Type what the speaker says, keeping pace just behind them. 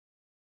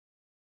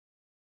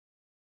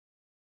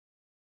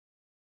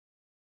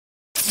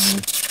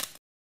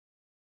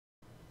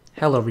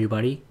Hello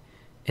everybody,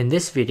 in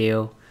this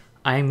video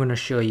I'm going to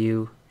show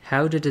you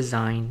how to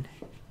design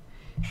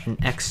an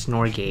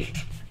XNOR gate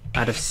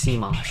out of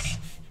Cmos.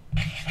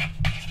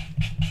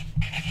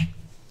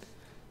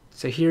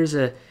 So here's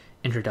an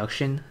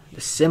introduction.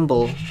 The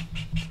symbol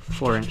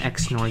for an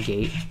XNOR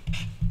gate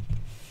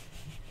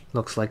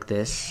looks like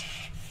this.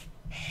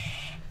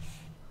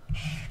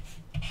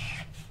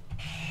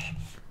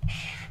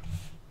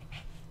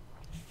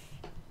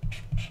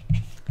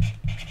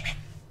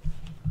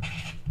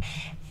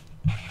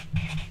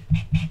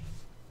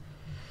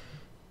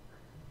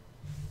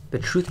 The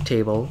truth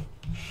table,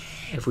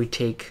 if we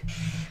take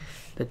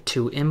the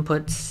two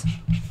inputs,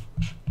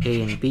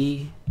 A and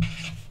B,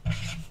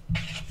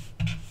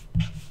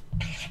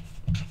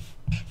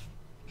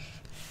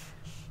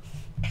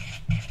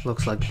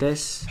 looks like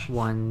this,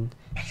 1,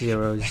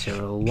 0,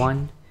 0,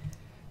 1,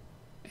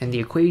 and the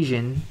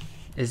equation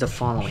is the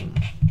following.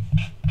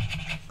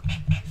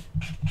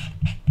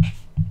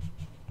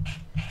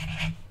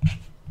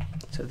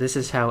 So this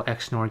is how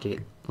XNOR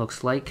gate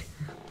looks like.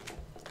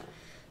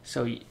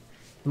 So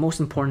the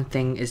most important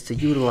thing is to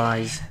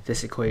utilize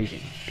this equation,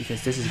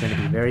 because this is going to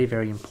be very,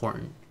 very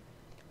important.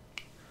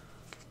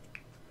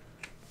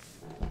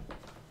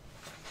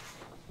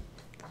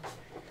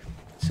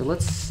 So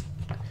let's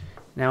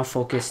now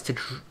focus to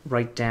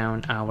write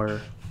down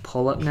our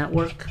pull-up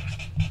network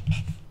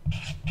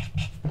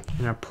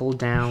and our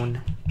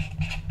pull-down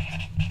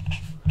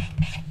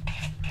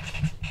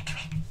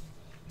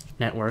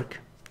network,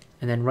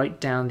 and then write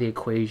down the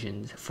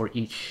equations for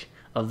each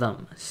of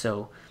them.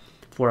 So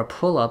for a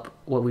pull-up,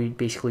 what we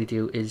basically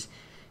do is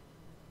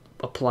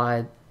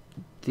apply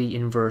the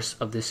inverse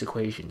of this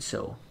equation.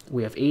 So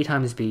we have A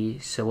times B,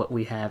 so what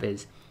we have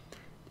is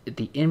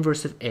the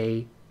inverse of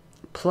A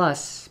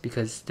plus,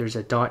 because there's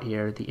a dot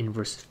here, the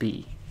inverse of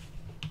B.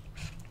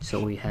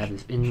 So we have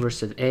this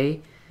inverse of A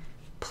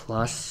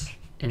plus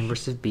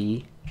inverse of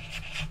B.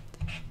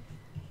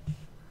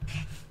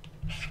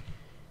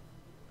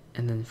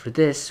 And then for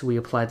this, we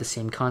apply the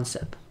same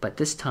concept, but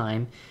this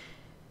time,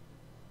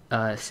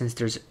 since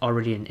there's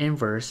already an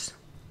inverse,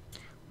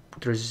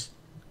 there's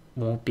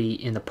won't be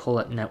in the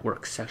pull-up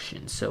network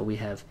section. So we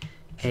have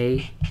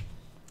A,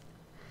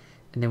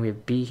 and then we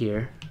have B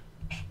here,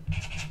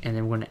 and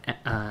then we're going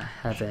to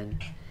have a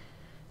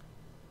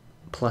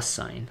plus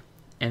sign.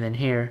 And then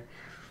here,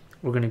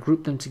 we're going to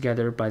group them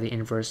together by the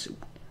inverse,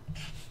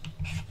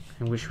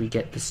 in which we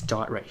get this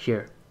dot right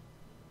here.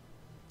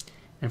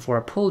 And for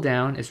our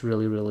pull-down, it's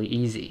really, really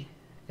easy.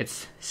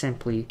 It's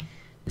simply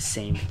the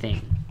same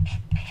thing.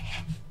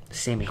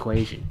 Same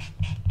equation.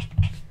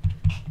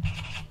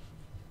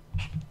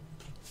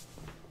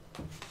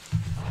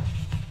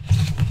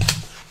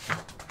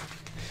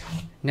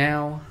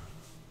 Now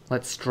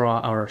let's draw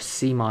our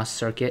Cmos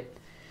circuit.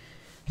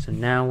 So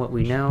now what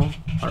we know,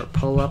 our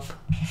pull-up,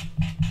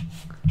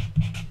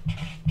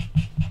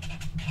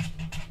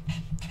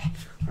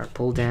 our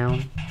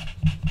pull-down,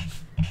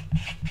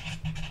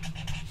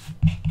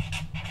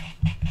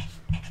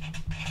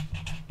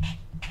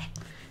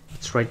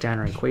 let's write down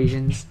our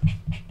equations.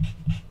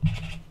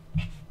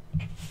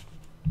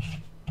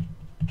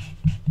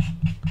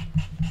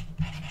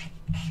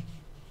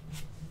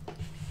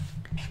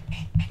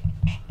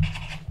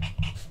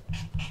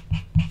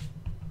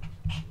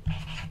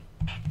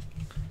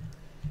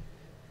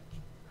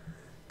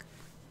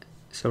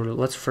 So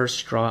let's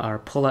first draw our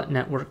pull-up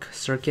network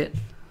circuit.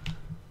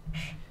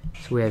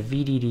 So we have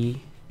VDD,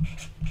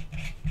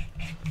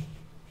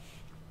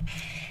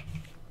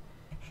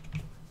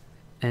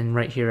 and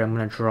right here I'm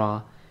going to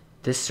draw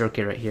this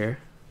circuit right here.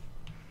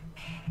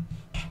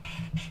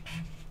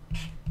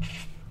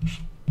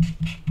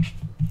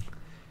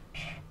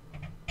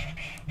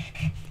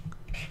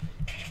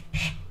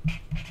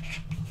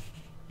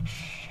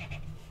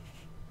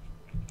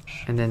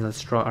 And then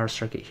let's draw our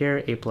circuit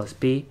here, A plus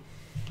B.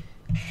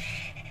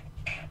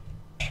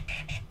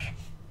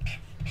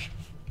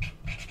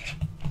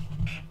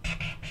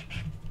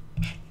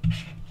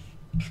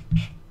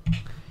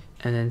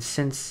 And then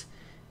since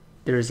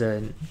there's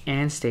an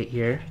AND state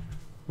here,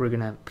 we're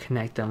going to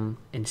connect them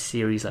in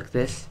series like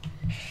this.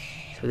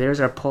 So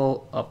there's our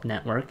pull-up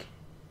network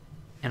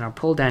and our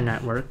pull-down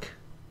network.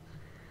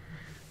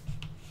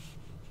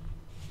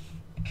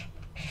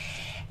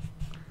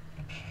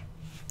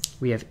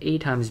 We have A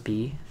times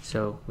B,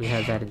 so we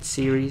have that in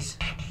series.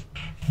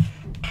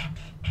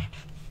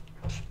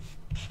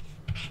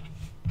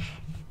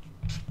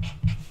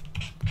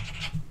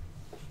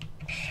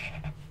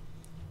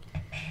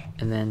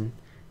 And then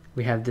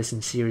we have this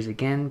in series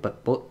again,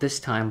 but this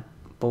time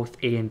both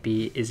A and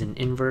B is in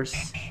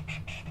inverse.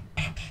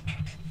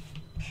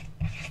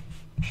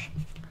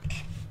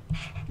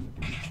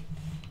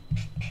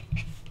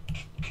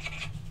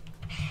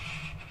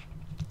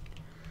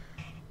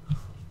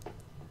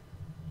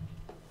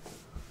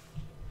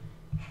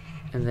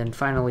 And then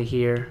finally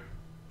here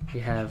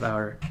we have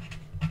our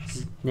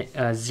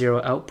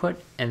 0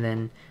 output and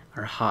then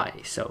our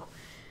high. So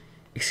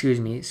excuse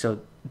me, so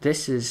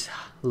this is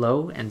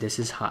low and this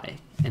is high,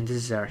 and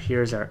this is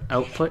here's our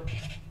output.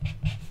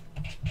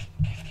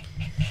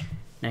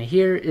 Now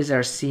here is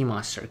our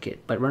Cmos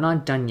circuit, but we're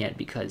not done yet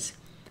because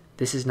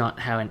this is not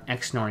how an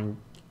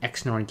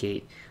XNOR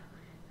gate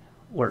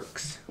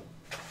works.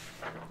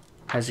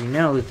 As you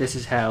know, this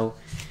is how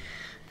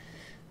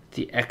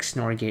the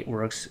XNOR gate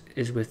works,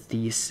 is with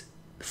these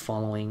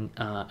following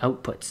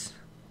outputs.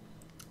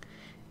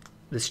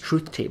 This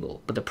truth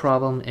table, but the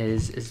problem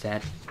is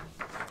that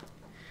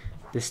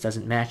this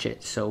doesn't match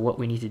it. So what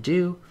we need to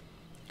do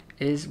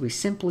is we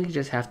simply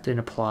just have to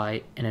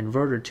apply an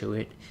inverter to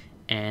it,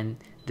 and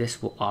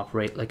this will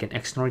operate like an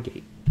XNOR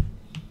gate.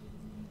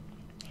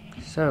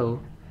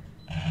 So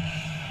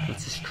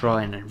let's just draw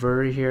an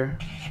inverter here.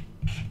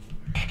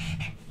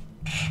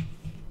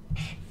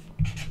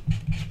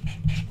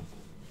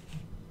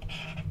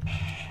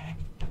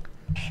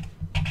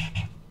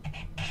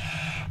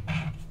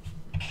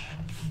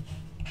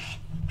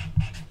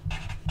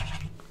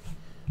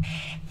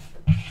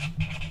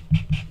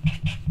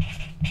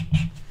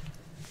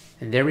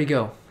 And there we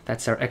go.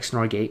 That's our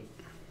XNOR gate.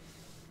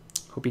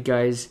 Hope you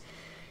guys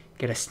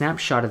get a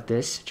snapshot of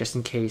this, just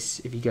in case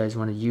if you guys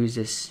want to use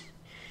this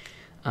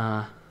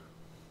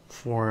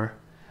for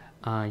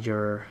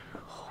your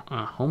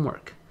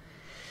homework.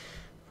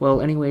 Well,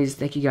 anyways,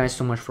 thank you guys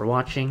so much for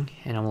watching,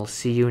 and I will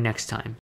see you next time.